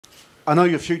I know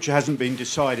your future hasn't been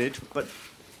decided, but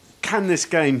can this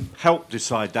game help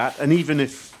decide that? And even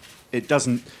if it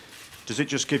doesn't, does it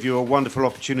just give you a wonderful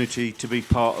opportunity to be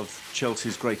part of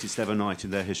Chelsea's greatest ever night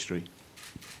in their history?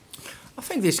 I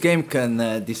think this game can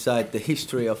decide the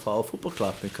history of our football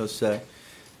club, because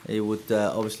it would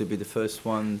obviously be the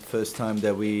first time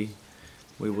that we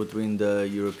would win the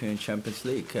European Champions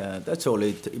League. That's all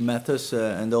it matters,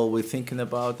 and all we're thinking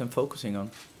about and focusing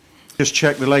on. Just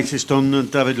check the latest on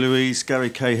David Luiz, Gary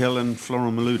Cahill and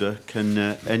Florent Malouda. Can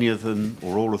any of them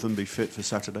or all of them be fit for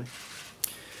Saturday?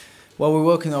 Well, we're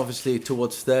working obviously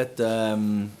towards that.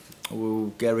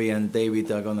 Gary and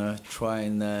David are going to try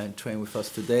and train with us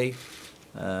today.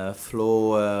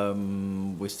 Flo,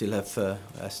 we still have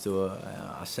has to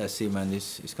assess him, and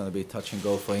it's going to be touch and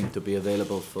go for him to be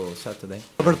available for Saturday.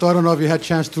 Roberto, I don't know if you had a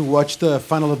chance to watch the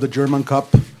final of the German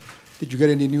Cup. Did you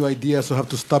get any new ideas on how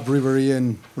to stop Ribéry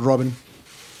and Robben?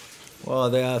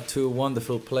 Well, they are two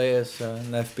wonderful players,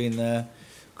 and they've been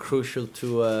crucial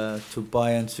to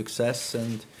Bayern's success.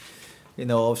 And you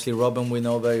know, obviously Robben we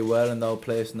know very well, and our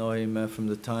players know him from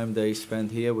the time they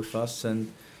spent here with us.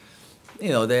 And you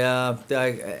know, they are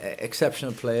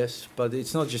exceptional players, but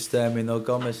it's not just them. You know,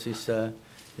 Gomez is a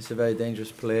very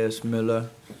dangerous player. Müller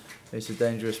is a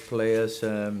dangerous player,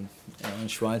 and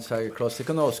Schweinsteiger across. They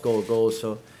can all score goals,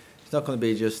 so it's not going to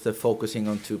be just focusing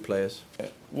on two players.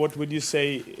 What would you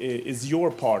say is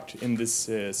your part in this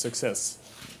success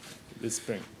this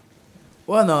spring?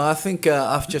 Well, no, I think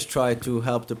I've just tried to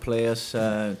help the players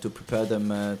to prepare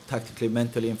them tactically,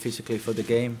 mentally, and physically for the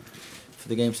game. For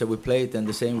the games that we played, and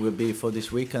the same will be for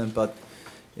this weekend. But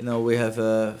you know, we have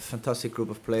a fantastic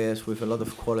group of players with a lot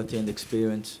of quality and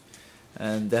experience,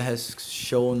 and that has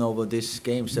shown over these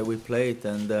games that we played,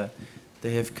 and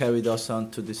they have carried us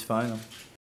on to this final.